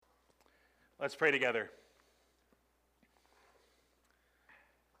Let's pray together.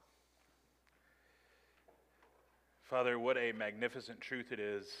 Father, what a magnificent truth it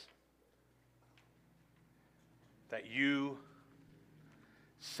is that you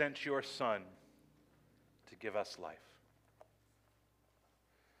sent your Son to give us life.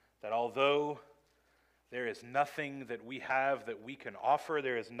 That although there is nothing that we have that we can offer,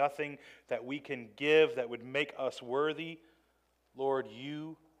 there is nothing that we can give that would make us worthy, Lord,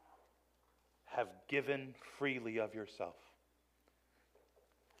 you have given freely of yourself.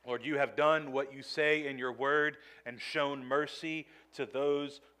 Lord, you have done what you say in your word and shown mercy to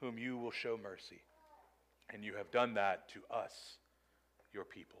those whom you will show mercy. And you have done that to us, your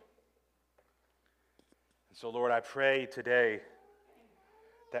people. And so, Lord, I pray today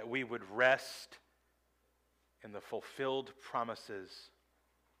that we would rest in the fulfilled promises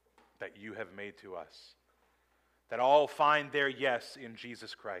that you have made to us. That all find their yes in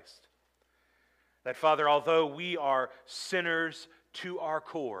Jesus Christ. That, Father, although we are sinners to our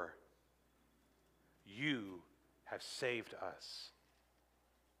core, you have saved us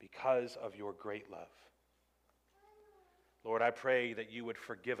because of your great love. Lord, I pray that you would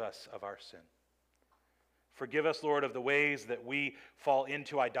forgive us of our sin. Forgive us, Lord, of the ways that we fall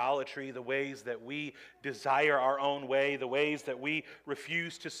into idolatry, the ways that we desire our own way, the ways that we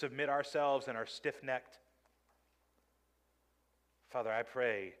refuse to submit ourselves and are stiff-necked. Father, I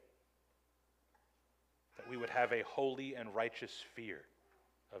pray that we would have a holy and righteous fear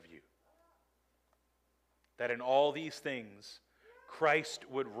of you. That in all these things, Christ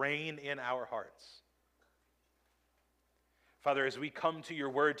would reign in our hearts. Father, as we come to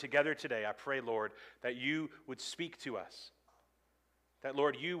your word together today, I pray, Lord, that you would speak to us. That,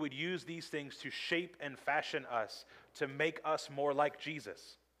 Lord, you would use these things to shape and fashion us, to make us more like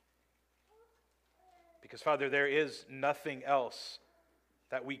Jesus. Because, Father, there is nothing else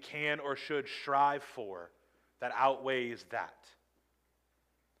that we can or should strive for that outweighs that.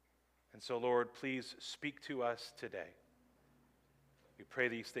 And so, Lord, please speak to us today. We pray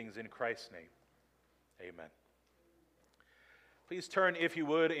these things in Christ's name. Amen. Please turn, if you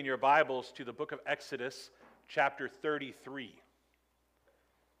would, in your Bibles to the book of Exodus, chapter 33.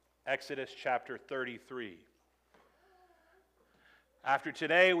 Exodus chapter 33. After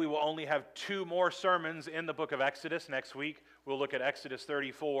today, we will only have 2 more sermons in the book of Exodus. Next week, we'll look at Exodus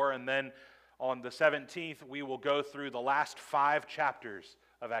 34, and then on the 17th, we will go through the last 5 chapters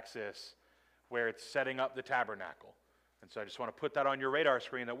of Exodus, where it's setting up the tabernacle. And so I just want to put that on your radar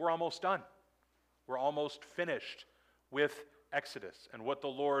screen that we're almost done. We're almost finished with Exodus and what the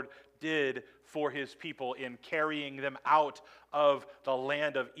Lord did for his people in carrying them out of the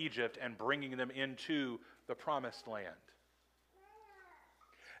land of Egypt and bringing them into the promised land.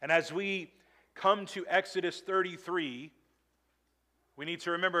 And as we come to Exodus 33, we need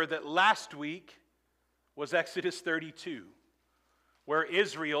to remember that last week was Exodus 32, where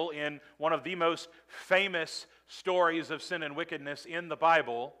Israel, in one of the most famous stories of sin and wickedness in the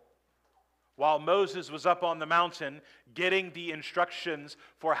Bible, while Moses was up on the mountain getting the instructions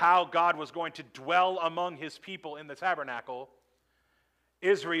for how God was going to dwell among his people in the tabernacle,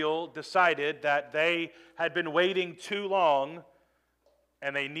 Israel decided that they had been waiting too long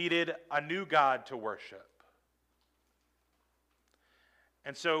and they needed a new God to worship.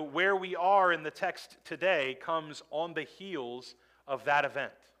 And so where we are in the text today comes on the heels of that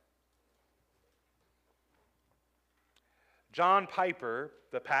event. John Piper,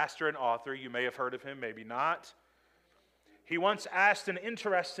 the pastor and author, you may have heard of him, maybe not. He once asked an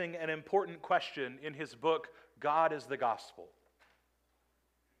interesting and important question in his book, God is the Gospel.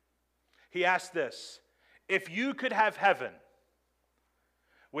 He asked this: if you could have heaven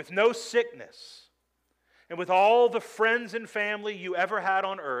with no sickness and with all the friends and family you ever had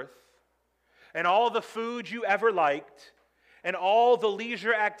on earth and all the food you ever liked and all the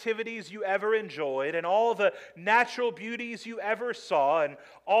leisure activities you ever enjoyed, and all the natural beauties you ever saw, and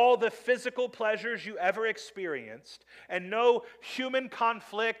all the physical pleasures you ever experienced, and no human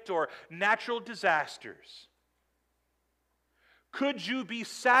conflict or natural disasters, could you be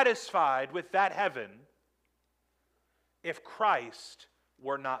satisfied with that heaven if Christ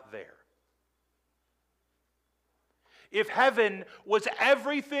were not there? If heaven was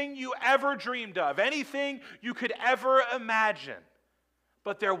everything you ever dreamed of, anything you could ever imagine,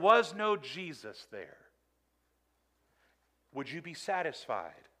 but there was no Jesus there, would you be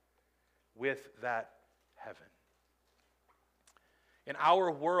satisfied with that heaven? In our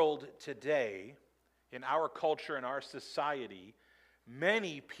world today, in our culture, in our society,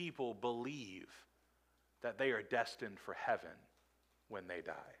 many people believe that they are destined for heaven when they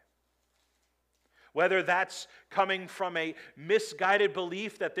die. Whether that's coming from a misguided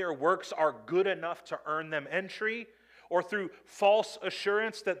belief that their works are good enough to earn them entry, or through false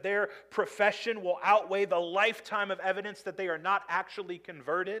assurance that their profession will outweigh the lifetime of evidence that they are not actually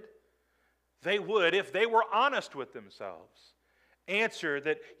converted, they would, if they were honest with themselves, answer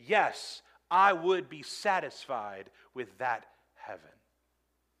that, yes, I would be satisfied with that heaven.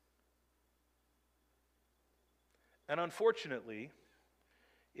 And unfortunately,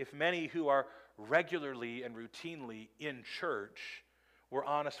 if many who are regularly and routinely in church were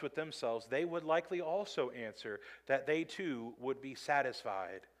honest with themselves, they would likely also answer that they too would be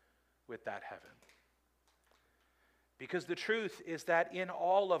satisfied with that heaven. Because the truth is that in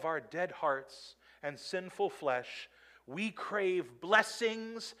all of our dead hearts and sinful flesh, we crave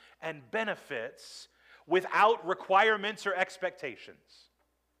blessings and benefits without requirements or expectations.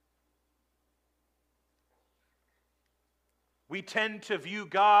 We tend to view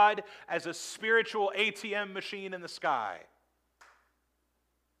God as a spiritual ATM machine in the sky.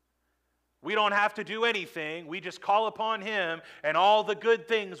 We don't have to do anything. We just call upon Him, and all the good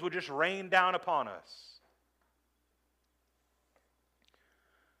things will just rain down upon us.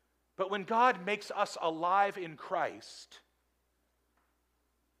 But when God makes us alive in Christ,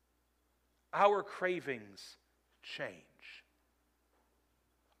 our cravings change.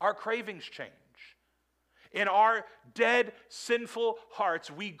 Our cravings change. In our dead, sinful hearts,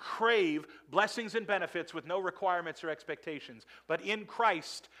 we crave blessings and benefits with no requirements or expectations. But in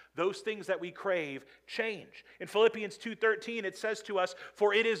Christ, those things that we crave change. In Philippians 2:13, it says to us,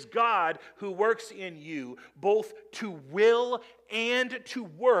 "For it is God who works in you, both to will and to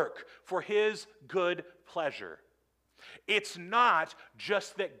work for His good pleasure." It's not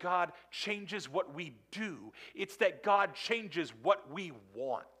just that God changes what we do. It's that God changes what we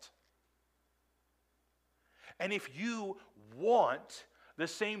want. And if you want the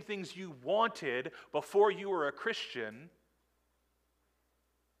same things you wanted before you were a Christian,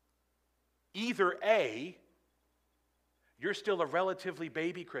 either A, you're still a relatively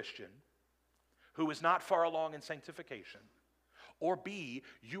baby Christian who is not far along in sanctification, or B,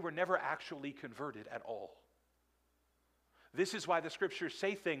 you were never actually converted at all. This is why the scriptures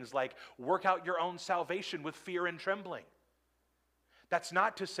say things like, work out your own salvation with fear and trembling. That's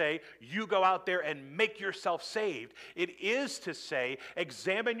not to say you go out there and make yourself saved. It is to say,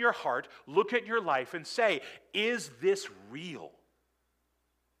 examine your heart, look at your life, and say, is this real?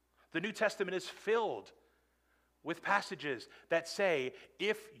 The New Testament is filled with passages that say,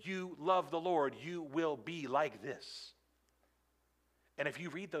 if you love the Lord, you will be like this. And if you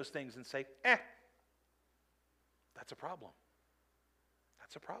read those things and say, that's a problem.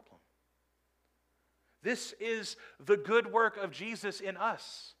 That's a problem. This is the good work of Jesus in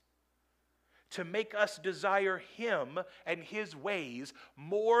us, to make us desire Him and His ways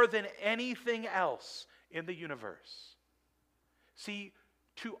more than anything else in the universe. See,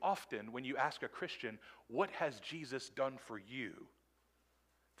 too often when you ask a Christian, what has Jesus done for you?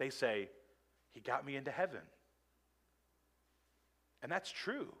 They say, He got me into heaven. And that's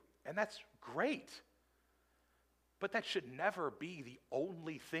true, and that's great. But that should never be the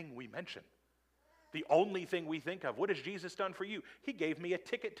only thing we mention. The only thing we think of. What has Jesus done for you? He gave me a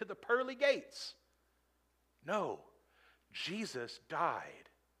ticket to the pearly gates. No, Jesus died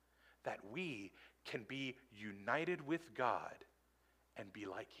that we can be united with God and be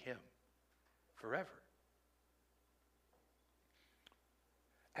like Him forever.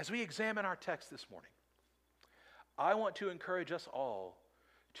 As we examine our text this morning, I want to encourage us all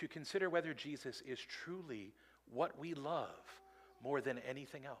to consider whether Jesus is truly what we love more than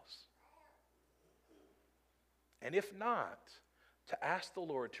anything else. And if not, to ask the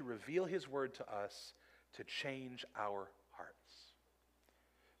Lord to reveal His word to us to change our hearts.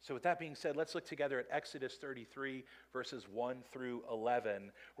 So with that being said, let's look together at Exodus 33, verses 1 through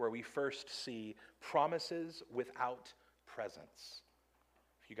 11, where we first see promises without presence.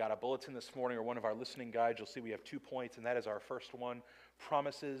 If you got a bulletin this morning or one of our listening guides, you'll see we have 2 points, and that is our first one,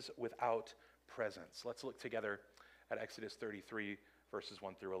 promises without presence. Let's look together at Exodus 33, verses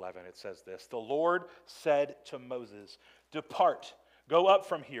 1 through 11. It says this: "The Lord said to Moses, 'Depart, go up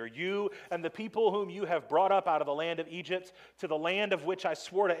from here, you and the people whom you have brought up out of the land of Egypt, to the land of which I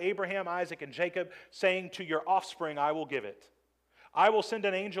swore to Abraham, Isaac, and Jacob, saying, to your offspring I will give it. I will send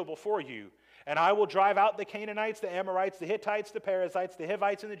an angel before you, and I will drive out the Canaanites, the Amorites, the Hittites, the Perizzites, the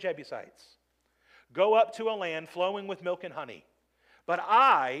Hivites, and the Jebusites. Go up to a land flowing with milk and honey. But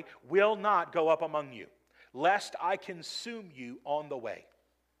I will not go up among you, lest I consume you on the way.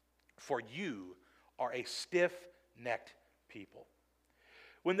 For you are a stiff-necked people.'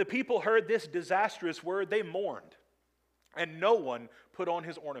 When the people heard this disastrous word, they mourned, and no one put on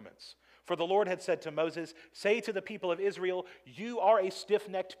his ornaments. For the Lord had said to Moses, "Say to the people of Israel, you are a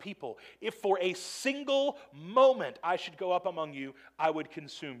stiff-necked people. If for a single moment I should go up among you, I would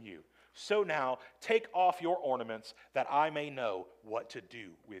consume you. So now take off your ornaments, that I may know what to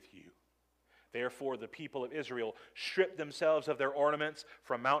do with you." Therefore the people of Israel stripped themselves of their ornaments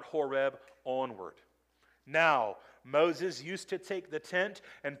from Mount Horeb onward. Now Moses used to take the tent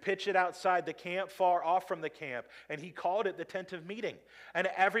and pitch it outside the camp, far off from the camp, and he called it the tent of meeting. And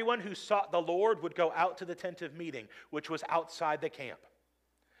everyone who sought the Lord would go out to the tent of meeting, which was outside the camp.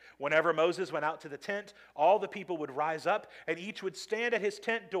 Whenever Moses went out to the tent, all the people would rise up, and each would stand at his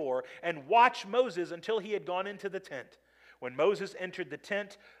tent door and watch Moses until he had gone into the tent. When Moses entered the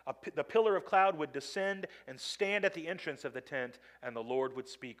tent, the pillar of cloud would descend and stand at the entrance of the tent, and the Lord would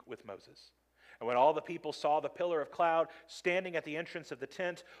speak with Moses. And when all the people saw the pillar of cloud standing at the entrance of the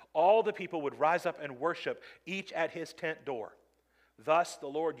tent, all the people would rise up and worship, each at his tent door. Thus the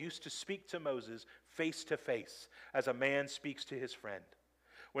Lord used to speak to Moses face to face, as a man speaks to his friend.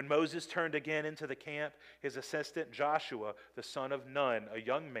 When Moses turned again into the camp, his assistant Joshua, the son of Nun, a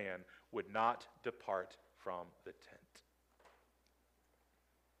young man, would not depart from the tent.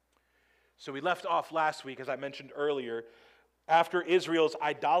 So we left off last week, as I mentioned earlier, after Israel's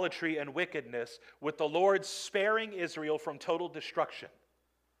idolatry and wickedness, with the Lord sparing Israel from total destruction.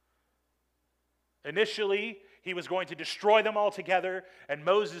 Initially, he was going to destroy them altogether, and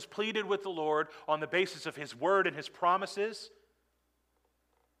Moses pleaded with the Lord on the basis of his word and his promises,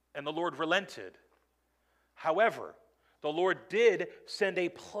 and the Lord relented. However, the Lord did send a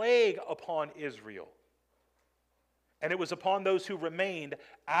plague upon Israel, and it was upon those who remained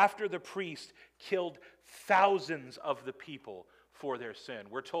after the priest killed thousands of the people for their sin.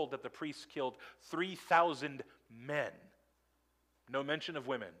 We're told that the priests killed 3,000 men. No mention of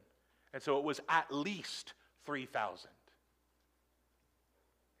women. And so it was at least 3,000.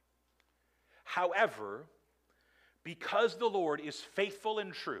 However, because the Lord is faithful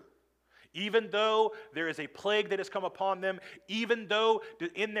and true, even though there is a plague that has come upon them, even though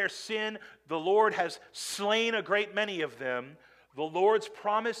in their sin the Lord has slain a great many of them, the Lord's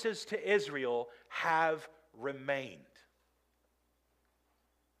promises to Israel have remained.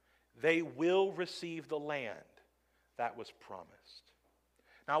 They will receive the land that was promised.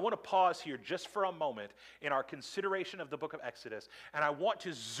 Now, I want to pause here just for a moment in our consideration of the book of Exodus, and I want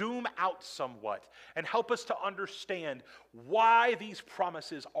to zoom out somewhat and help us to understand why these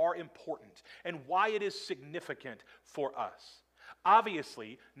promises are important and why it is significant for us.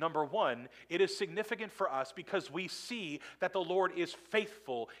 Obviously, number one, it is significant for us because we see that the Lord is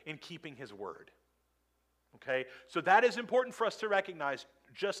faithful in keeping his word. Okay? So that is important for us to recognize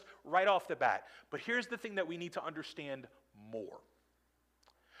just right off the bat. But here's the thing that we need to understand more.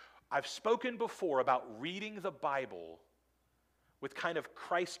 I've spoken before about reading the Bible with kind of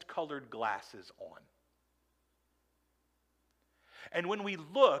Christ-colored glasses on. And when we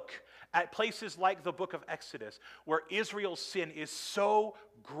look at places like the book of Exodus, where Israel's sin is so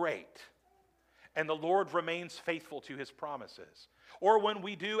great, and the Lord remains faithful to his promises, or when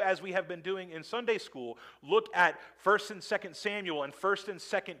we do, as we have been doing in Sunday school, look at 1st and 2nd Samuel and 1st and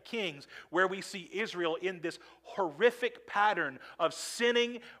 2nd Kings, where we see Israel in this horrific pattern of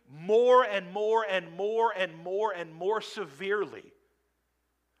sinning more and more and more and more and more severely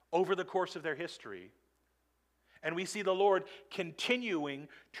over the course of their history. And we see the Lord continuing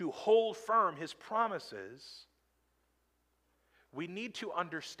to hold firm his promises. We need to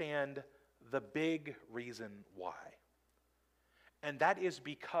understand the big reason why. And that is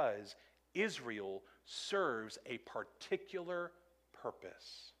because Israel serves a particular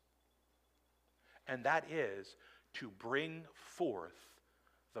purpose. And that is to bring forth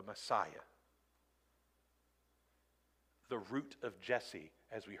the Messiah. The root of Jesse,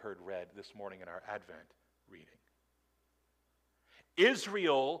 as we heard read this morning in our Advent reading.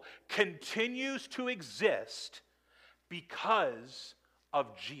 Israel continues to exist because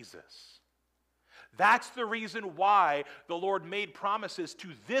of Jesus. That's the reason why the Lord made promises to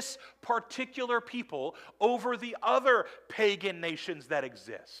this particular people over the other pagan nations that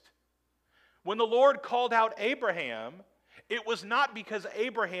exist. When the Lord called out Abraham, it was not because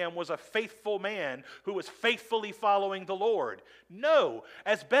Abraham was a faithful man who was faithfully following the Lord. No,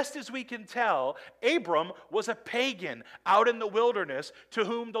 as best as we can tell, Abram was a pagan out in the wilderness to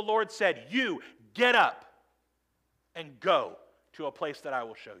whom the Lord said, "You get up and go to a place that I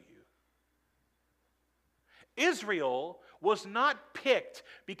will show you." Israel was not picked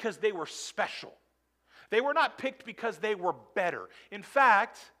because they were special. They were not picked because they were better. In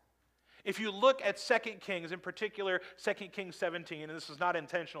fact, If you look at 2 Kings, in particular 2 Kings 17, and this is not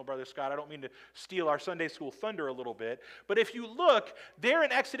intentional, Brother Scott, I don't mean to steal our Sunday school thunder a little bit, but if you look there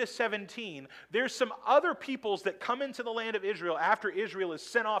in Exodus 17, there's some other peoples that come into the land of Israel after Israel is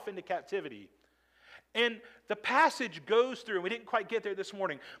sent off into captivity. And the passage goes through, and we didn't quite get there this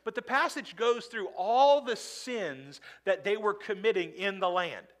morning, but the passage goes through all the sins that they were committing in the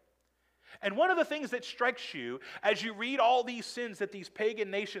land. And one of the things that strikes you as you read all these sins that these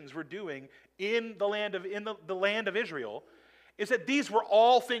pagan nations were doing in the land of Israel is that these were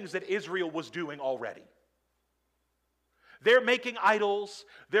all things that Israel was doing already. They're making idols.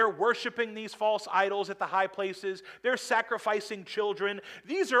 They're worshiping these false idols at the high places. They're sacrificing children.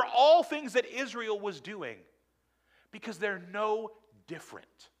 These are all things that Israel was doing because they're no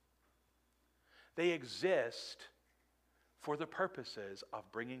different. They exist for the purposes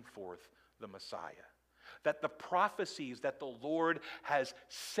of bringing forth the Messiah. That the prophecies that the Lord has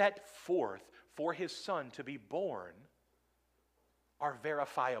set forth for his Son to be born are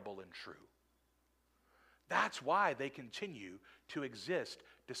verifiable and true. That's why they continue to exist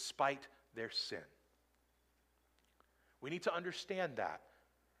despite their sin. We need to understand that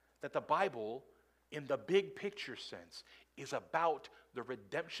the Bible, in the big picture sense, is about the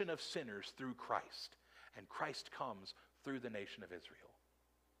redemption of sinners through Christ. And Christ comes through the nation of Israel.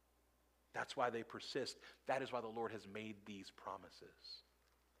 That's why they persist. That is why the Lord has made these promises.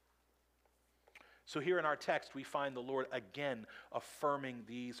 So here in our text, we find the Lord again affirming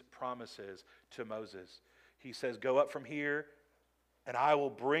these promises to Moses. He says, go up from here, and I will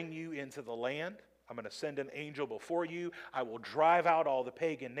bring you into the land. I'm going to send an angel before you. I will drive out all the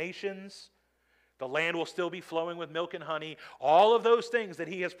pagan nations. The land will still be flowing with milk and honey. All of those things that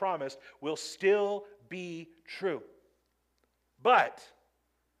he has promised will still be true. But,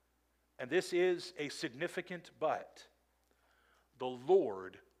 and this is a significant but, the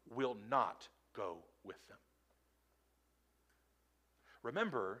Lord will not go with them.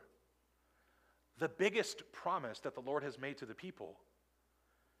 Remember, the biggest promise that the Lord has made to the people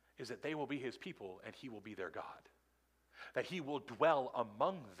is that they will be his people and he will be their God. That he will dwell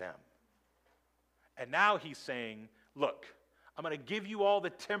among them. And now he's saying, look, I'm going to give you all the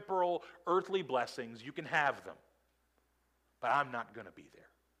temporal, earthly blessings. You can have them. But I'm not going to be there.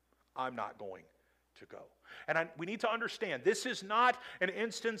 I'm not going to go. And we need to understand, this is not an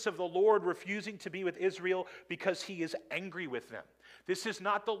instance of the Lord refusing to be with Israel because he is angry with them. This is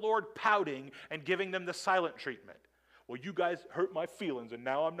not the Lord pouting and giving them the silent treatment. Well, you guys hurt my feelings and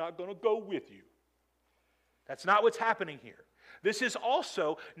now I'm not going to go with you. That's not what's happening here. This is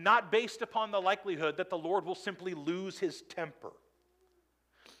also not based upon the likelihood that the Lord will simply lose his temper.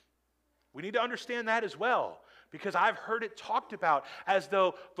 We need to understand that as well, because I've heard it talked about as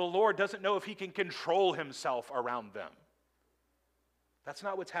though the Lord doesn't know if he can control himself around them. That's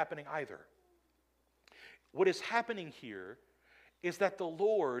not what's happening either. What is happening here is that the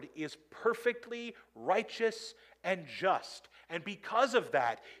Lord is perfectly righteous and just. And because of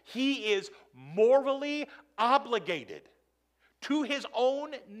that, he is morally obligated to his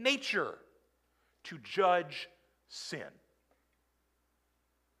own nature to judge sin.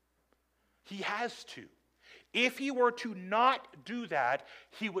 He has to. If he were to not do that,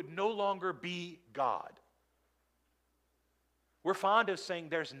 he would no longer be God. We're fond of saying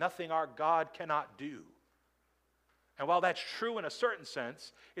there's nothing our God cannot do. And while that's true in a certain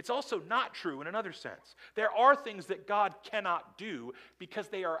sense, it's also not true in another sense. There are things that God cannot do because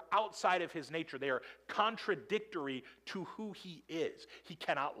they are outside of his nature. They are contradictory to who he is. He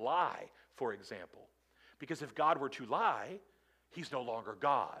cannot lie, for example, because if God were to lie, he's no longer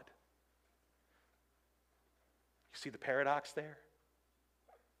God. You see the paradox there?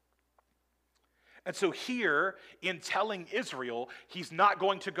 And so here, in telling Israel he's not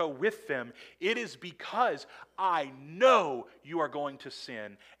going to go with them, it is because I know you are going to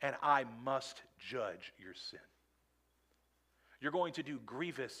sin and I must judge your sin. You're going to do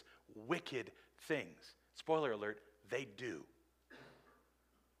grievous, wicked things. Spoiler alert, they do.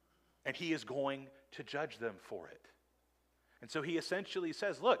 And he is going to judge them for it. And so he essentially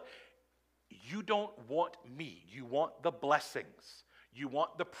says, look, you don't want me. You want the blessings. You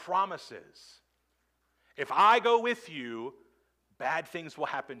want the promises. If I go with you, bad things will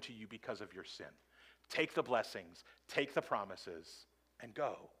happen to you because of your sin. Take the blessings, take the promises, and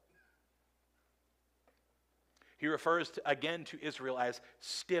go. He refers again to Israel as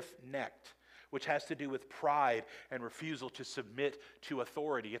stiff-necked, which has to do with pride and refusal to submit to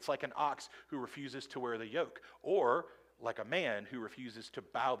authority. It's like an ox who refuses to wear the yoke, or like a man who refuses to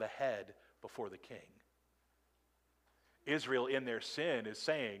bow the head before the king. Israel, in their sin, is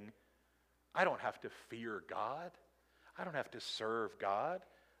saying, I don't have to fear God. I don't have to serve God.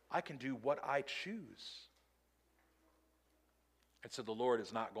 I can do what I choose. And so the Lord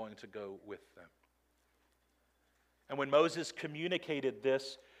is not going to go with them. And when Moses communicated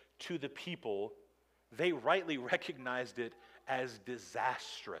this to the people, they rightly recognized it as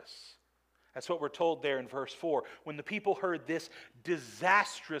disastrous. That's what we're told there in verse 4. When the people heard this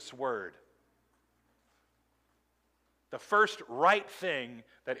disastrous word, the first right thing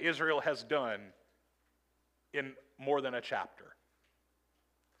that Israel has done in more than a chapter,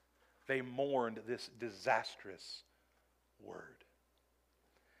 they mourned this disastrous word.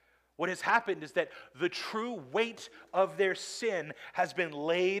 What has happened is that the true weight of their sin has been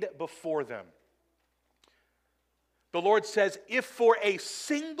laid before them. The Lord says, if for a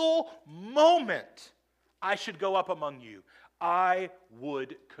single moment I should go up among you, I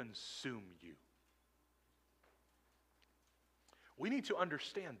would consume you. We need to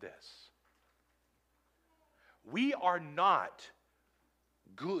understand this. We are not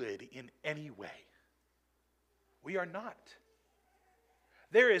good in any way. We are not.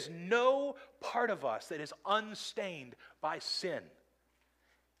 There is no part of us that is unstained by sin.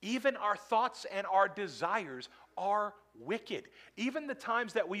 Even our thoughts and our desires are wicked. Even the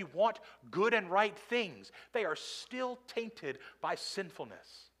times that we want good and right things, they are still tainted by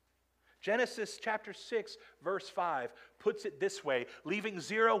sinfulness. Genesis chapter 6, verse 5 puts it this way, leaving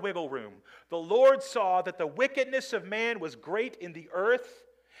zero wiggle room. The Lord saw that the wickedness of man was great in the earth,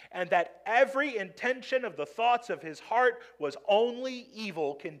 and that every intention of the thoughts of his heart was only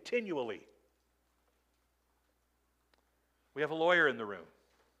evil continually. We have a lawyer in the room.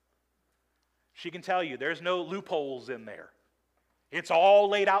 She can tell you there's no loopholes in there. It's all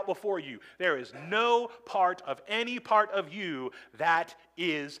laid out before you. There is no part of any part of you that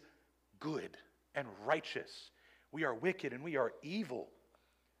is good and righteous. We are wicked and we are evil.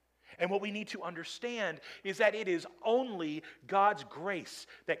 And what we need to understand is that it is only God's grace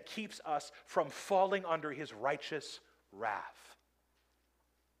that keeps us from falling under his righteous wrath.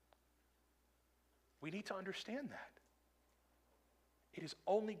 We need to understand that. It is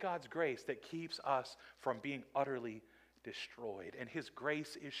only God's grace that keeps us from being utterly destroyed. And his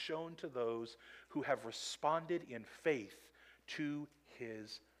grace is shown to those who have responded in faith to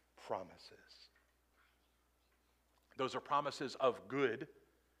his promises. Those are promises of good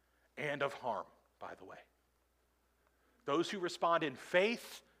and of harm, by the way. Those who respond in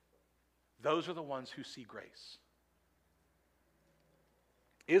faith, those are the ones who see grace.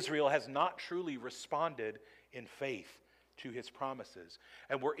 Israel has not truly responded in faith to his promises.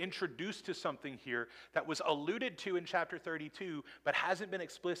 And we're introduced to something here that was alluded to in chapter 32, but hasn't been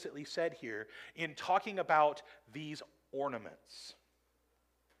explicitly said here in talking about these ornaments.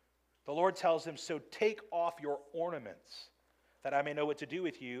 The Lord tells them, so take off your ornaments, that I may know what to do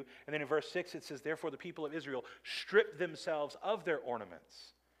with you. And then in verse 6 it says, therefore the people of Israel stripped themselves of their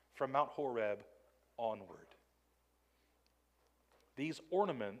ornaments from Mount Horeb onward. These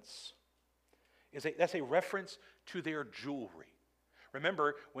ornaments, that's a reference to their jewelry.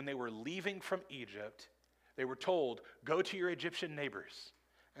 Remember, when they were leaving from Egypt, they were told, go to your Egyptian neighbors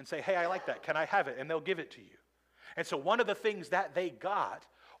and say, hey, I like that. Can I have it? And they'll give it to you. And so one of the things that they got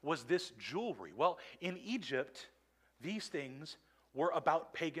was this jewelry. Well, in Egypt, these things were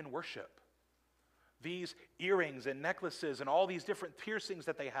about pagan worship. These earrings and necklaces and all these different piercings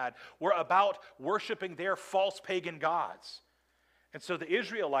that they had were about worshiping their false pagan gods. And so the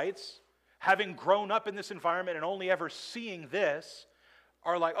Israelites, having grown up in this environment and only ever seeing this,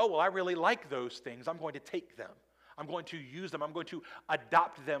 are like, oh, well, I really like those things. I'm going to take them. I'm going to use them. I'm going to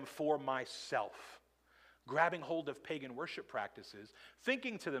adopt them for myself. Grabbing hold of pagan worship practices,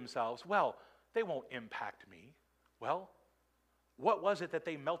 thinking to themselves, well, they won't impact me. Well, what was it that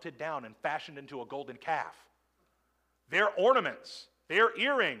they melted down and fashioned into a golden calf? Their ornaments, their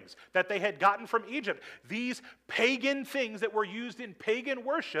earrings that they had gotten from Egypt. These pagan things that were used in pagan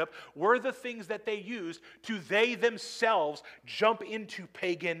worship were the things that they used to they themselves jump into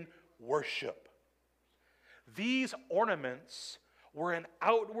pagan worship. These ornaments were an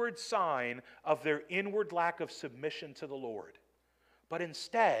outward sign of their inward lack of submission to the Lord. But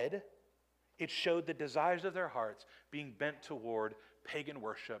instead, it showed the desires of their hearts being bent toward pagan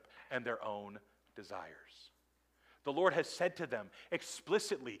worship and their own desires. The Lord has said to them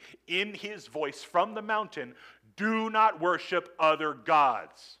explicitly in his voice from the mountain, do not worship other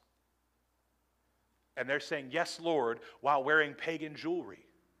gods. And they're saying, yes, Lord, while wearing pagan jewelry.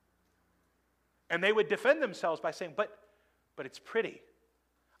 And they would defend themselves by saying, but it's pretty.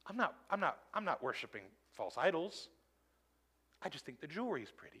 I'm not worshiping false idols. I just think the jewelry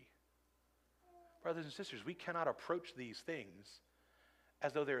is pretty. Brothers and sisters, we cannot approach these things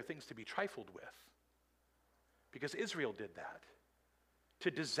as though they are things to be trifled with. Because Israel did that.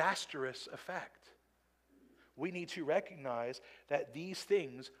 to disastrous effect. We need to recognize that these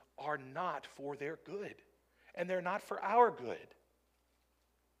things are not for their good, and they're not for our good.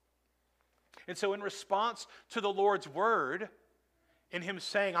 And so in response to the Lord's word, in him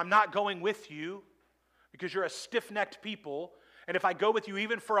saying, I'm not going with you because you're a stiff-necked people, and if I go with you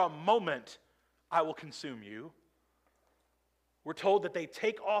even for a moment, I will consume you. We're told that they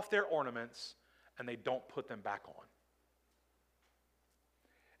take off their ornaments and they don't put them back on.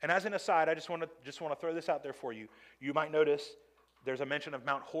 And as an aside, I just want to throw this out there for you. You might notice there's a mention of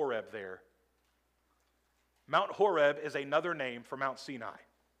Mount Horeb there. Mount Horeb is another name for Mount Sinai.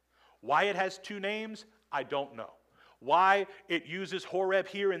 Why it has two names, I don't know. Why it uses Horeb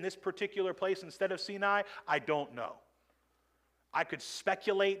here in this particular place instead of Sinai, I don't know. I could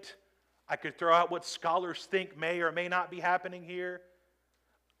speculate. I could throw out what scholars think may or may not be happening here.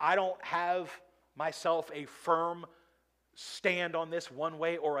 I don't have myself a firm stand on this one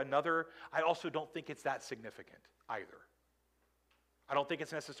way or another. I also don't think it's that significant either. I don't think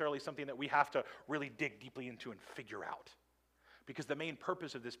it's necessarily something that we have to really dig deeply into and figure out. Because the main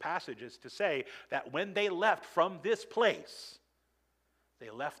purpose of this passage is to say that when they left from this place, they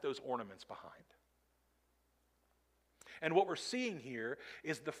left those ornaments behind. And what we're seeing here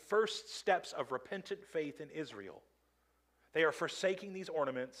is the first steps of repentant faith in Israel. They are forsaking these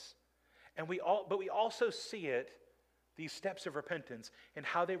ornaments, but we also see it, these steps of repentance, in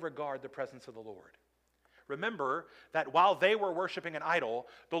how they regard the presence of the Lord. Remember that while they were worshiping an idol,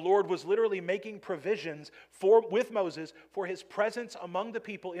 the Lord was literally making provisions with Moses for his presence among the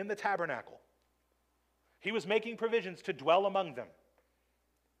people in the tabernacle. He was making provisions to dwell among them.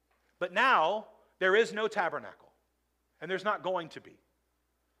 But now, there is no tabernacle, and there's not going to be.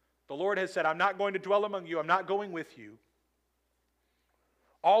 The Lord has said, I'm not going to dwell among you, I'm not going with you.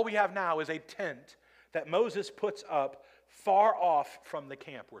 All we have now is a tent that Moses puts up far off from the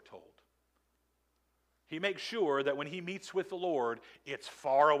camp, we're told. He makes sure that when he meets with the Lord, it's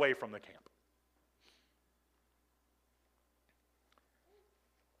far away from the camp.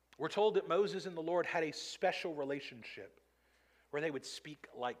 We're told that Moses and the Lord had a special relationship where they would speak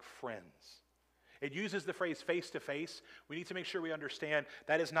like friends. It uses the phrase face to face. We need to make sure we understand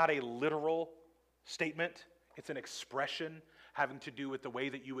that is not a literal statement. It's an expression having to do with the way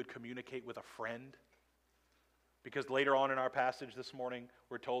that you would communicate with a friend. Because later on in our passage this morning,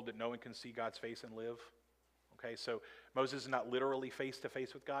 we're told that no one can see God's face and live. Okay, so Moses is not literally face to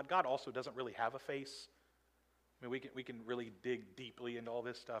face with God. God also doesn't really have a face. I mean, we can really dig deeply into all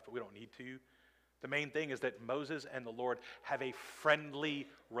this stuff, but we don't need to. The main thing is that Moses and the Lord have a friendly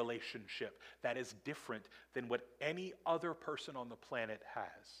relationship that is different than what any other person on the planet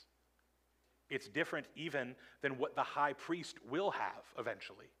has. It's different even than what the high priest will have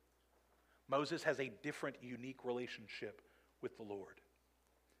eventually. Moses has a different, unique relationship with the Lord.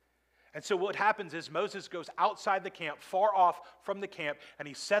 And so what happens is Moses goes outside the camp, far off from the camp, and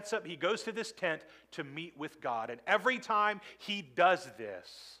he goes to this tent to meet with God. And every time he does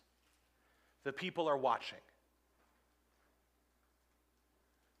this, the people are watching.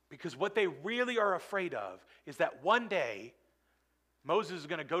 Because what they really are afraid of is that one day, Moses is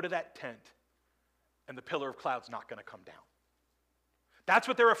going to go to that tent, and the pillar of cloud's not going to come down. That's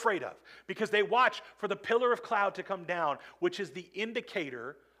what they're afraid of, because they watch for the pillar of cloud to come down, which is the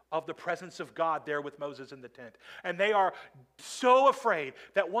indicator of the presence of God there with Moses in the tent. And they are so afraid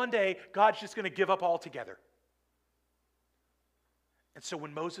that one day God's just going to give up altogether. And so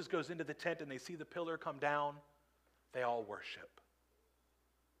when Moses goes into the tent and they see the pillar come down, they all worship.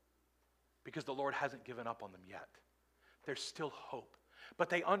 Because the Lord hasn't given up on them yet. There's still hope. But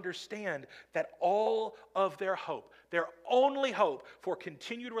they understand that all of their hope, their only hope for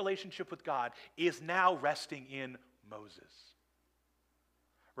continued relationship with God, is now resting in Moses.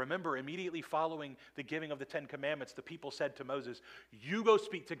 Remember, immediately following the giving of the Ten Commandments, the people said to Moses, you go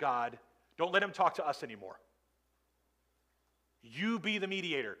speak to God. Don't let him talk to us anymore. You be the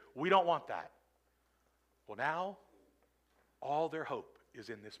mediator. We don't want that. Well, now, all their hope is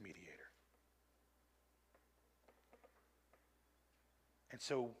in this mediator. And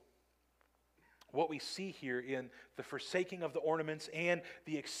so, what we see here in the forsaking of the ornaments and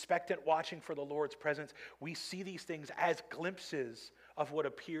the expectant watching for the Lord's presence, we see these things as glimpses of what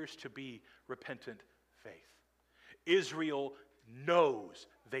appears to be repentant faith. Israel knows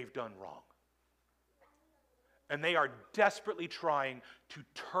they've done wrong. And they are desperately trying to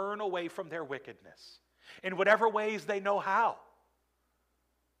turn away from their wickedness in whatever ways they know how.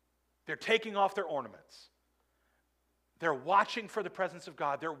 They're taking off their ornaments. They're watching for the presence of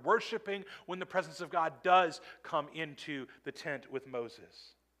God. They're worshiping when the presence of God does come into the tent with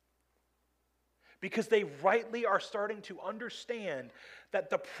Moses. because they rightly are starting to understand that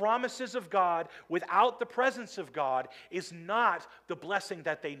the promises of God without the presence of God is not the blessing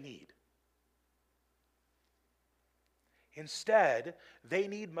that they need. Instead, they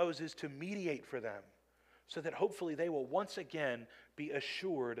need Moses to mediate for them so that hopefully they will once again be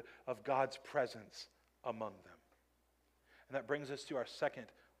assured of God's presence among them. And that brings us to our second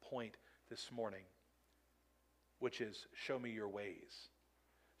point this morning, which is show me your ways.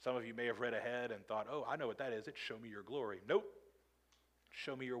 Some of you may have read ahead and thought, oh, I know what that is. It's show me your glory. Nope.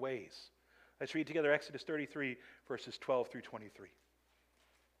 Show me your ways. Let's read together Exodus 33, verses 12 through 23.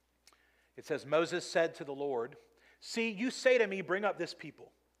 It says, Moses said to the Lord, see, you say to me, bring up this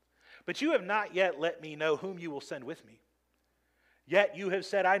people, but you have not yet let me know whom you will send with me. Yet you have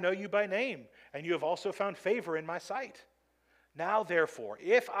said, I know you by name, and you have also found favor in my sight. Now, therefore,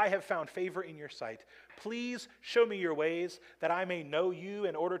 if I have found favor in your sight, please show me your ways, that I may know you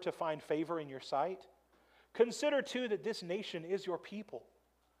in order to find favor in your sight. Consider, too, that this nation is your people.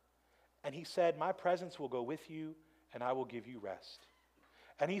 And he said, my presence will go with you, and I will give you rest.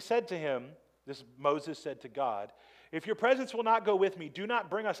 And he said to him, this Moses said to God, if your presence will not go with me, do not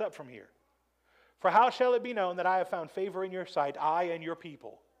bring us up from here. For how shall it be known that I have found favor in your sight, I and your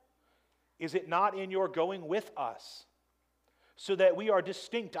people? Is it not in your going with us, so that we are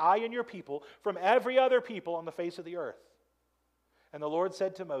distinct, I and your people, from every other people on the face of the earth? And the Lord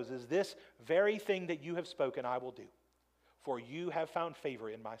said to Moses, this very thing that you have spoken I will do, for you have found favor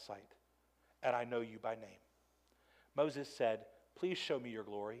in my sight, and I know you by name. Moses said, please show me your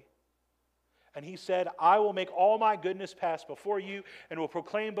glory. And he said, I will make all my goodness pass before you, and will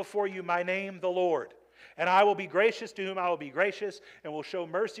proclaim before you my name, the Lord. And I will be gracious to whom I will be gracious, and will show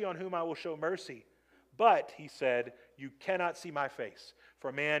mercy on whom I will show mercy. But, he said, you cannot see my face,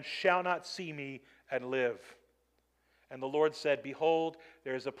 for man shall not see me and live. And the Lord said, behold,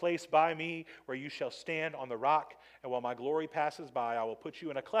 there is a place by me where you shall stand on the rock, and while my glory passes by, I will put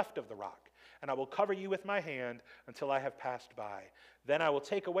you in a cleft of the rock, and I will cover you with my hand until I have passed by. Then I will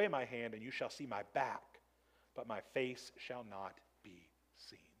take away my hand, and you shall see my back, but my face shall not be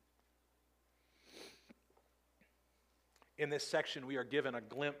seen. In this section, we are given a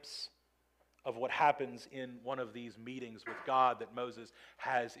glimpse of what happens in one of these meetings with God that Moses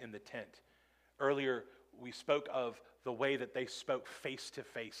has in the tent. Earlier, we spoke of the way that they spoke face to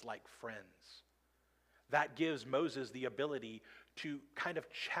face like friends. That gives Moses the ability to kind of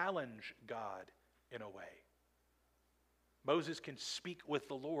challenge God in a way. Moses can speak with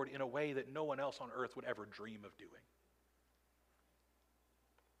the Lord in a way that no one else on earth would ever dream of doing.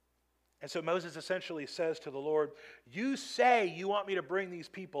 And so Moses essentially says to the Lord, you say you want me to bring these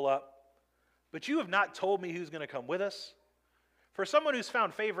people up, but you have not told me who's going to come with us. For someone who's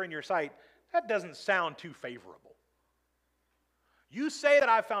found favor in your sight, that doesn't sound too favorable. You say that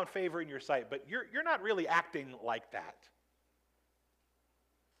I've found favor in your sight, but you're not really acting like that.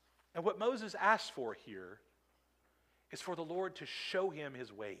 And what Moses asks for here is for the Lord to show him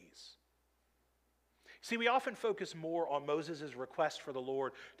his ways. See, we often focus more on Moses' request for the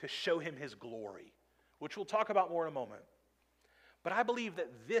Lord to show him his glory, which we'll talk about more in a moment. But I believe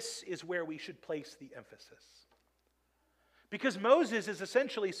that this is where we should place the emphasis. Because Moses is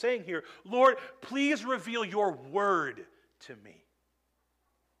essentially saying here, Lord, please reveal your word to me.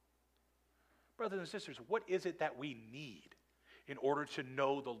 Brothers and sisters, what is it that we need in order to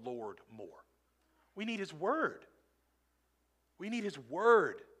know the Lord more? We need his word. We need his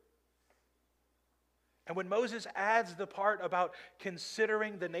word. And when Moses adds the part about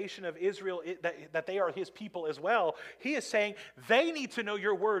considering the nation of Israel, that they are his people as well, he is saying they need to know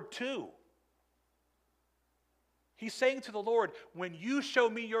your word too. He's saying to the Lord, when you show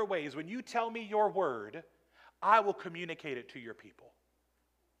me your ways, when you tell me your word, I will communicate it to your people.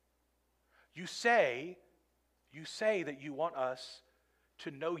 You say that you want us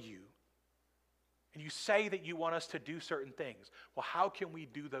to know you. And you say that you want us to do certain things. Well, how can we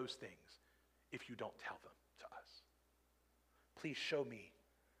do those things if you don't tell them to us? Please show me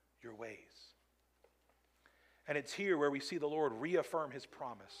your ways. And it's here where we see the Lord reaffirm his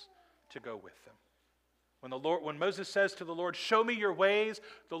promise to go with them. When Moses says to the Lord, show me your ways,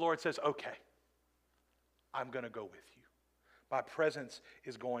 the Lord says, okay, I'm going to go with you. My presence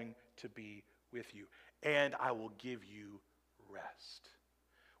is going to be with you, and I will give you rest.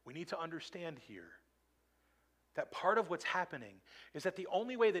 We need to understand here that part of what's happening is that the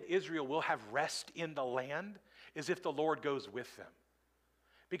only way that Israel will have rest in the land is if the Lord goes with them.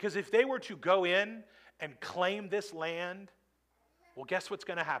 Because if they were to go in and claim this land, well, guess what's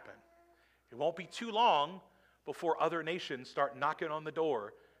going to happen? It won't be too long before other nations start knocking on the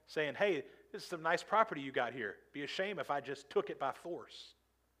door saying, hey, this is some nice property you got here. It'd be a shame if I just took it by force.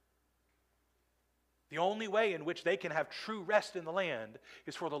 The only way in which they can have true rest in the land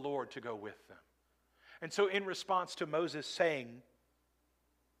is for the Lord to go with them. And so in response to Moses saying,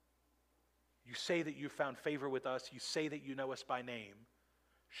 you say that you found favor with us, you say that you know us by name,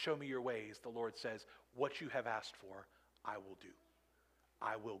 show me your ways, the Lord says, what you have asked for, I will do.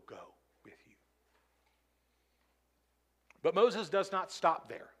 I will go with you. But Moses does not stop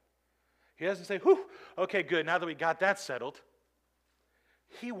there. He doesn't say, whew, okay, good, now that we got that settled.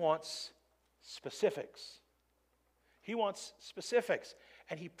 He wants specifics. He wants specifics.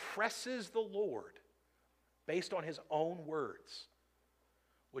 And he presses the Lord based on his own words,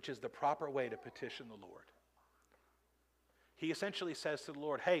 which is the proper way to petition the Lord. He essentially says to the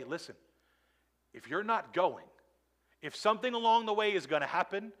Lord, hey, listen, if you're not going, if something along the way is going to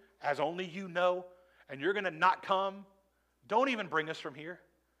happen, as only you know, and you're going to not come, don't even bring us from here.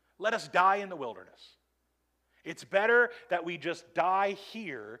 Let us die in the wilderness. It's better that we just die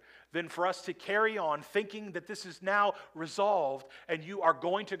here than for us to carry on thinking that this is now resolved and you are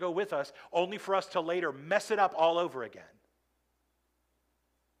going to go with us, only for us to later mess it up all over again.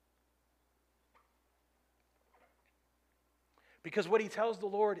 Because what he tells the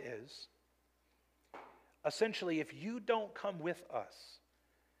Lord is, essentially, if you don't come with us,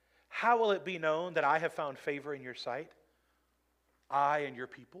 how will it be known that I have found favor in your sight, I and your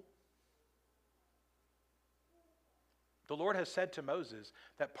people? The Lord has said to Moses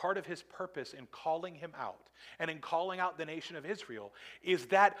that part of his purpose in calling him out and in calling out the nation of Israel is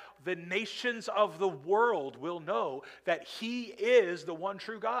that the nations of the world will know that he is the one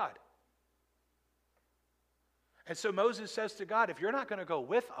true God. And so Moses says to God, if you're not going to go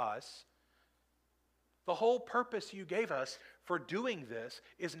with us, the whole purpose you gave us for doing this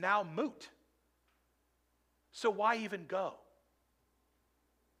is now moot. So why even go?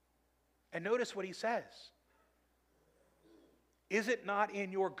 And notice what he says. Is it not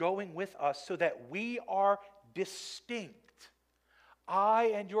in your going with us so that we are distinct,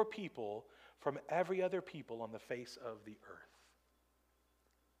 I and your people, from every other people on the face of the earth?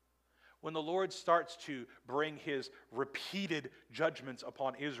 When the Lord starts to bring his repeated judgments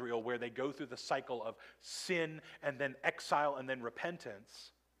upon Israel, where they go through the cycle of sin and then exile and then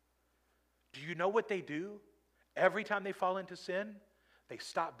repentance, do you know what they do? Every time they fall into sin, they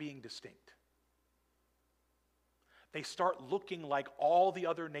stop being distinct. They start looking like all the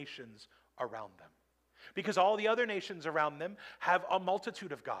other nations around them. Because all the other nations around them have a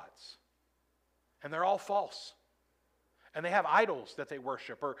multitude of gods. And they're all false. And they have idols that they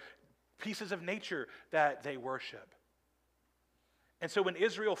worship, or pieces of nature that they worship. And so when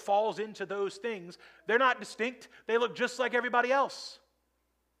Israel falls into those things, they're not distinct. They look just like everybody else.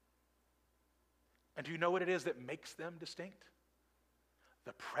 And do you know what it is that makes them distinct?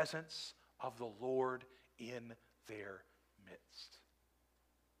 The presence of the Lord in their midst.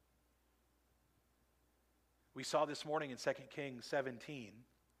 We saw this morning in 2 Kings 17,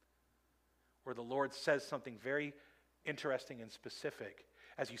 where the Lord says something very interesting and specific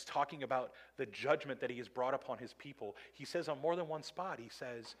as he's talking about the judgment that he has brought upon his people. He says on more than one spot, he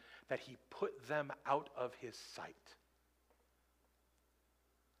says that he put them out of his sight.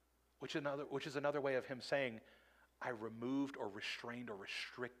 Which is another way of him saying, I removed or restrained or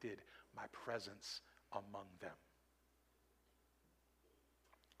restricted my presence among them.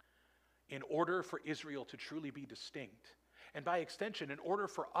 In order for Israel to truly be distinct, and by extension, in order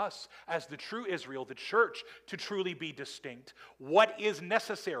for us as the true Israel, the church, to truly be distinct, what is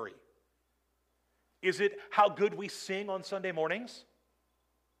necessary? Is it how good we sing on Sunday mornings?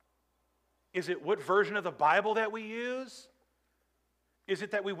 Is it what version of the Bible that we use? Is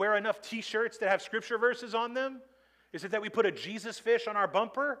it that we wear enough t-shirts that have scripture verses on them? Is it that we put a Jesus fish on our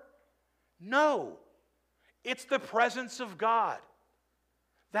bumper? No. It's the presence of God.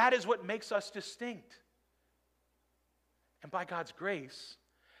 That is what makes us distinct. And by God's grace,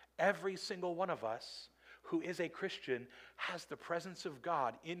 every single one of us who is a Christian has the presence of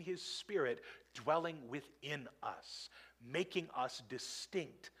God in his Spirit dwelling within us, making us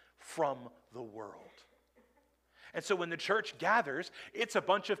distinct from the world. And so when the church gathers, it's a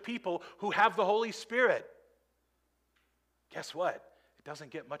bunch of people who have the Holy Spirit. Guess what? It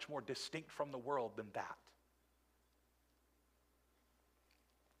doesn't get much more distinct from the world than that.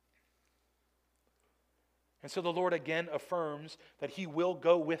 And so the Lord again affirms that he will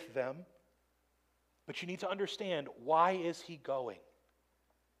go with them. But you need to understand, why is he going?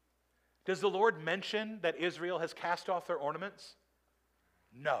 Does the Lord mention that Israel has cast off their ornaments?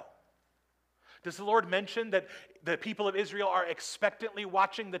 No. Does the Lord mention that the people of Israel are expectantly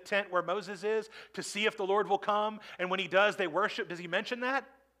watching the tent where Moses is to see if the Lord will come, and when he does, they worship? Does he mention that?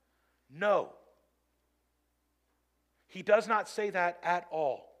 No. He does not say that at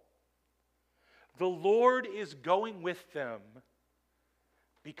all. The Lord is going with them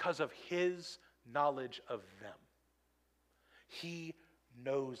because of his knowledge of them. He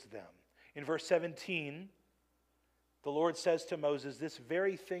knows them. In verse 17, the Lord says to Moses, "This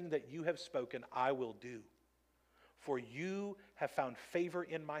very thing that you have spoken, I will do. For you have found favor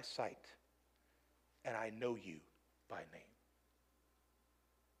in my sight, and I know you by name."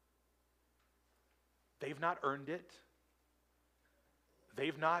 They've not earned it.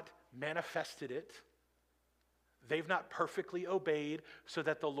 They've not manifested it. They've not perfectly obeyed so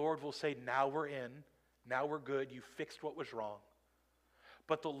that the Lord will say, now we're in, now we're good, you fixed what was wrong.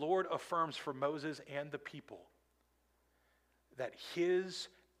 But the Lord affirms for Moses and the people that his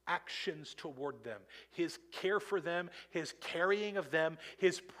actions toward them, his care for them, his carrying of them,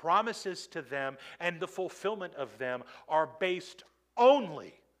 his promises to them, and the fulfillment of them are based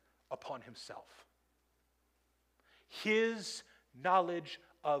only upon himself. His knowledge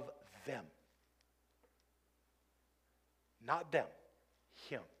of them. Not them,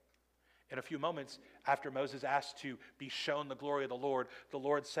 him. In a few moments, after Moses asked to be shown the glory of the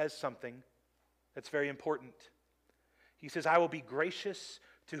Lord says something that's very important. He says, "I will be gracious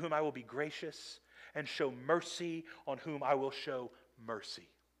to whom I will be gracious, and show mercy on whom I will show mercy."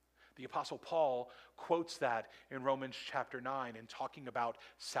 The Apostle Paul quotes that in Romans chapter 9 in talking about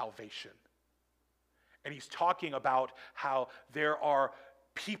salvation. And he's talking about how there are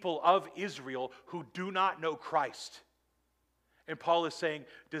people of Israel who do not know Christ. And Paul is saying,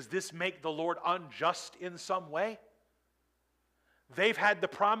 does this make the Lord unjust in some way? They've had the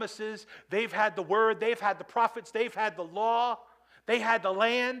promises, they've had the word, they've had the prophets, they've had the law, they had the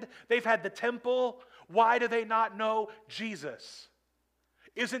land, they've had the temple. Why do they not know Jesus?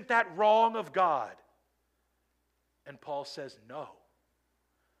 Isn't that wrong of God? And Paul says, no.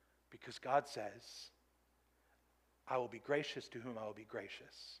 Because God says, I will be gracious to whom I will be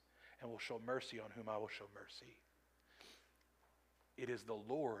gracious, and will show mercy on whom I will show mercy. It is the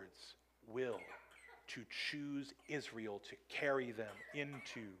Lord's will to choose Israel to carry them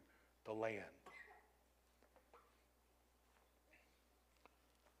into the land.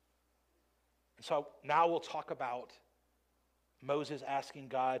 And so now we'll talk about Moses asking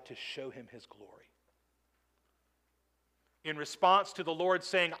God to show him his glory. In response to the Lord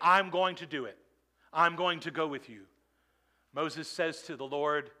saying, I'm going to do it. I'm going to go with you. Moses says to the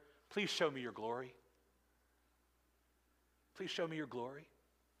Lord, please show me your glory. Please show me your glory.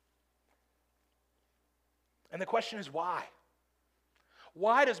 And the question is why?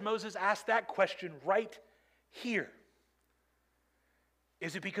 Why does Moses ask that question right here?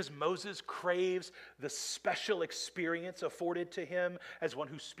 Is it because Moses craves the special experience afforded to him as one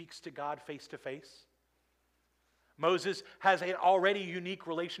who speaks to God face to face? Moses has an already unique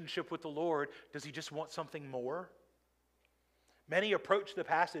relationship with the Lord. Does he just want something more? Many approach the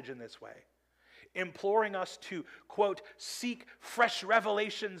passage in this way, imploring us to, quote, seek fresh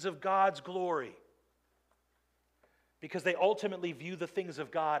revelations of God's glory, because they ultimately view the things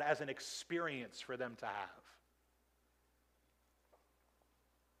of God as an experience for them to have.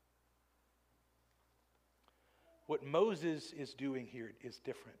 What Moses is doing here is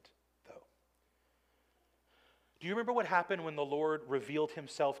different, though. Do you remember what happened when the Lord revealed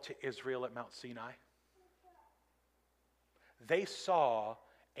himself to Israel at Mount Sinai? They saw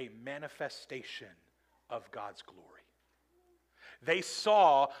a manifestation of God's glory. They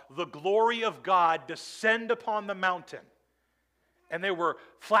saw the glory of God descend upon the mountain. And there were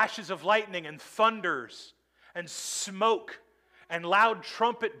flashes of lightning and thunders and smoke and loud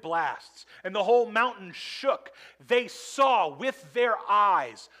trumpet blasts. And the whole mountain shook. They saw with their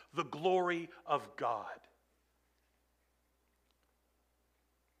eyes the glory of God.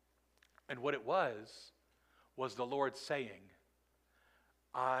 And what it was the Lord saying,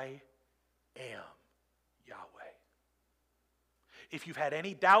 I am Yahweh. If you've had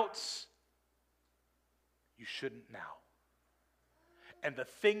any doubts, you shouldn't now. And the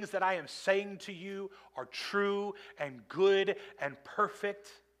things that I am saying to you are true and good and perfect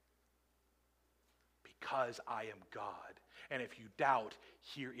because I am God. And if you doubt,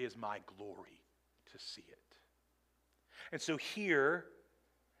 here is my glory to see it. And so here,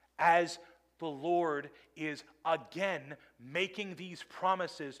 as the Lord is again making these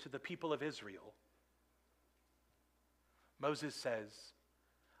promises to the people of Israel, Moses says,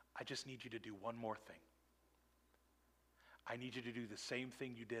 I just need you to do one more thing. I need you to do the same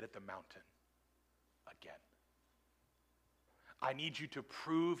thing you did at the mountain again. I need you to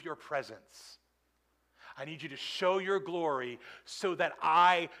prove your presence. I need you to show your glory so that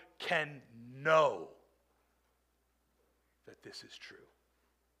I can know that this is true.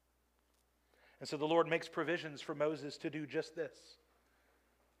 And so the Lord makes provisions for Moses to do just this.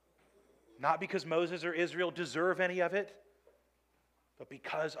 Not because Moses or Israel deserve any of it, but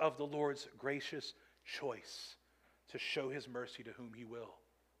because of the Lord's gracious choice to show his mercy to whom he will.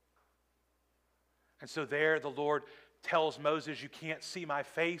 And so there the Lord tells Moses, you can't see my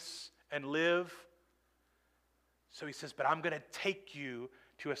face and live. So he says, but I'm going to take you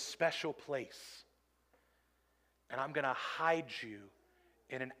to a special place. And I'm going to hide you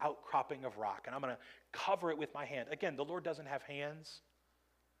in an outcropping of rock. And I'm going to cover it with my hand. Again, the Lord doesn't have hands.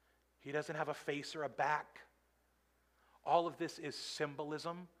 He doesn't have a face or a back. All of this is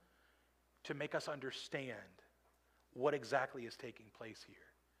symbolism to make us understand what exactly is taking place here.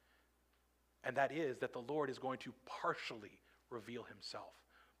 And that is that the Lord is going to partially reveal himself,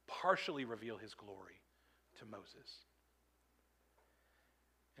 partially reveal his glory to Moses.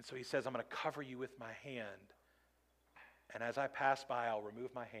 And so he says, I'm going to cover you with my hand. And as I pass by, I'll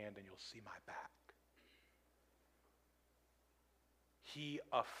remove my hand and you'll see my back. He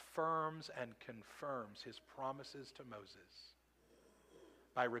affirms and confirms his promises to Moses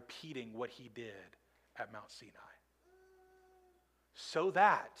by repeating what he did at Mount Sinai, so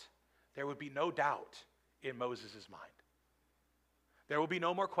that there would be no doubt in Moses' mind. There will be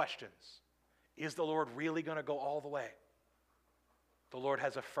no more questions. Is the Lord really going to go all the way? The Lord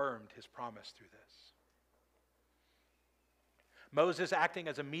has affirmed his promise through this. Moses, acting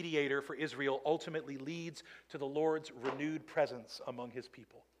as a mediator for Israel, ultimately leads to the Lord's renewed presence among his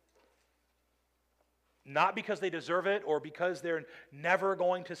people. Not because they deserve it or because they're never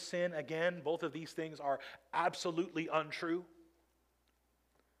going to sin again. Both of these things are absolutely untrue.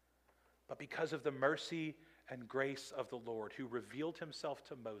 But because of the mercy and grace of the Lord, who revealed himself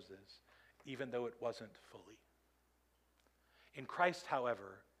to Moses, even though it wasn't fully. In Christ,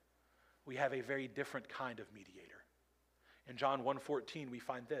 however, we have a very different kind of mediator. In John 1:14, we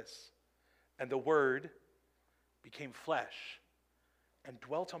find this, and the Word became flesh and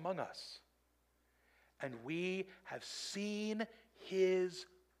dwelt among us, and we have seen his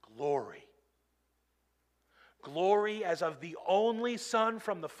glory. Glory as of the only Son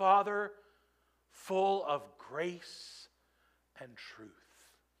from the Father, full of grace and truth.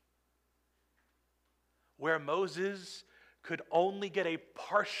 Where Moses could only get a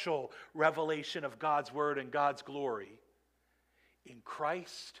partial revelation of God's word and God's glory, in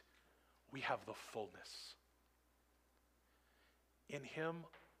Christ we have the fullness. In him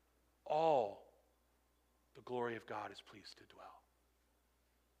all the glory of God is pleased to dwell.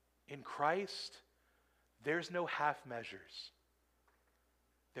 In Christ there's no half measures.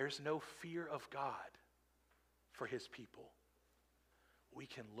 There's no fear of God for his people. We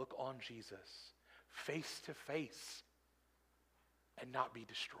can look on Jesus face to face and not be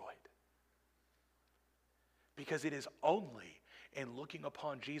destroyed. Because it is only in looking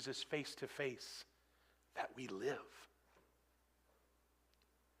upon Jesus face to face that we live.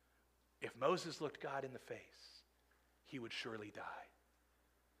 If Moses looked God in the face, he would surely die.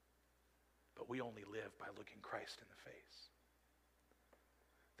 But we only live by looking Christ in the face.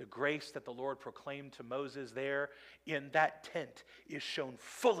 The grace that the Lord proclaimed to Moses there in that tent is shown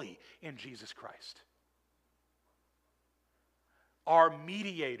fully in Jesus Christ. Our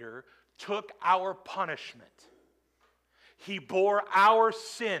mediator took our punishment. He bore our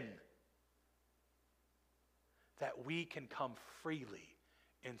sin that we can come freely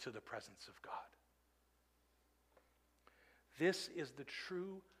into the presence of God. This is the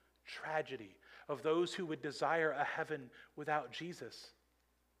true tragedy of those who would desire a heaven without Jesus.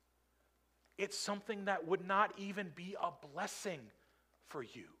 It's something that would not even be a blessing for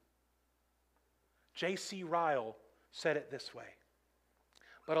you. J.C. Ryle said it this way: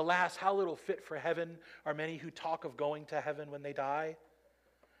 "But alas, how little fit for heaven are many who talk of going to heaven when they die,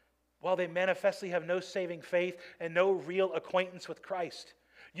 while they manifestly have no saving faith and no real acquaintance with Christ.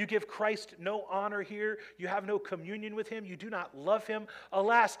 You give Christ no honor here. You have no communion with him. You do not love him.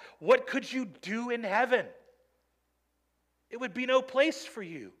 Alas, what could you do in heaven? It would be no place for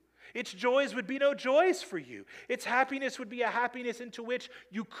you. Its joys would be no joys for you. Its happiness would be a happiness into which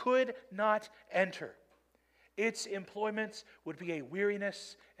you could not enter. Its employments would be a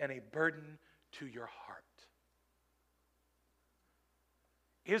weariness and a burden to your heart."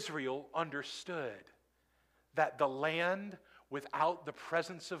 Israel understood that the land without the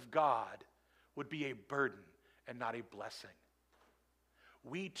presence of God would be a burden and not a blessing.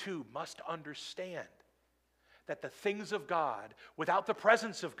 We too must understand that the things of God without the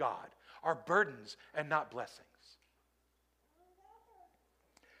presence of God are burdens and not blessings.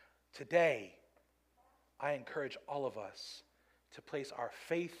 Today, I encourage all of us to place our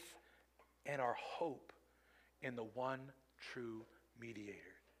faith and our hope in the one true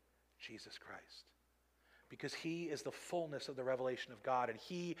mediator, Jesus Christ. because he is the fullness of the revelation of God, and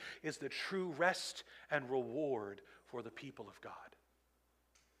he is the true rest and reward for the people of God.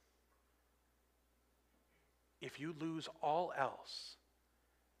 If you lose all else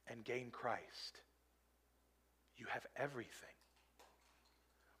and gain Christ, you have everything.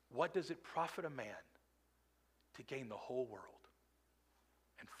 What does it profit a man to gain the whole world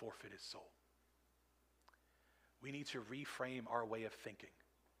and forfeit his soul? We need to reframe our way of thinking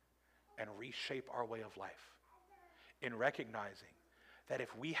and reshape our way of life in recognizing that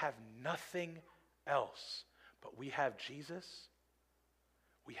if we have nothing else but we have Jesus,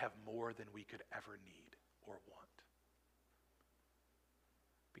 we have more than we could ever need or want.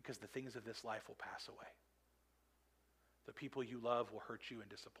 Because the things of this life will pass away. The people you love will hurt you and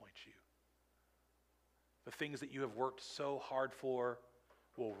disappoint you. The things that you have worked so hard for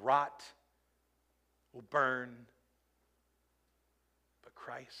will rot, will burn, but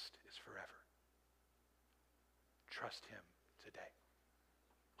Christ is forever. Trust him today.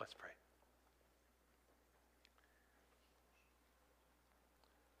 Let's pray.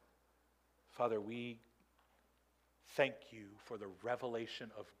 Father, we thank you for the revelation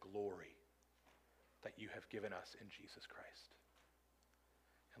of glory that you have given us in Jesus Christ.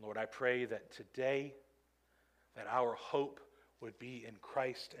 And Lord, I pray that today that our hope would be in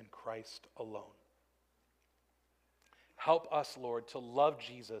Christ and Christ alone. Help us, Lord, to love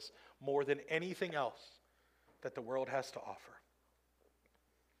Jesus more than anything else that the world has to offer.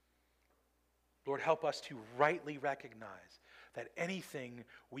 Lord, help us to rightly recognize that anything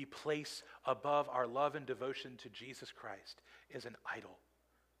we place above our love and devotion to Jesus Christ is an idol,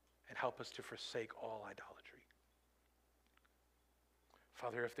 and help us to forsake all idolatry.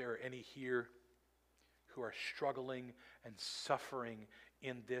 Father, if there are any here who are struggling and suffering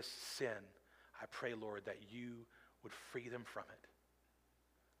in this sin, I pray, Lord, that you would free them from it.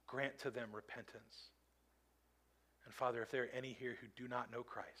 Grant to them repentance. And Father, if there are any here who do not know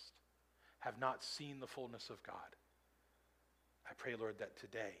Christ, have not seen the fullness of God, I pray, Lord, that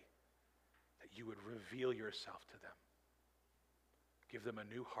today that you would reveal yourself to them. Give them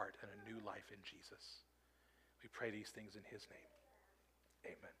a new heart and a new life in Jesus. We pray these things in his name.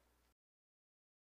 Amen.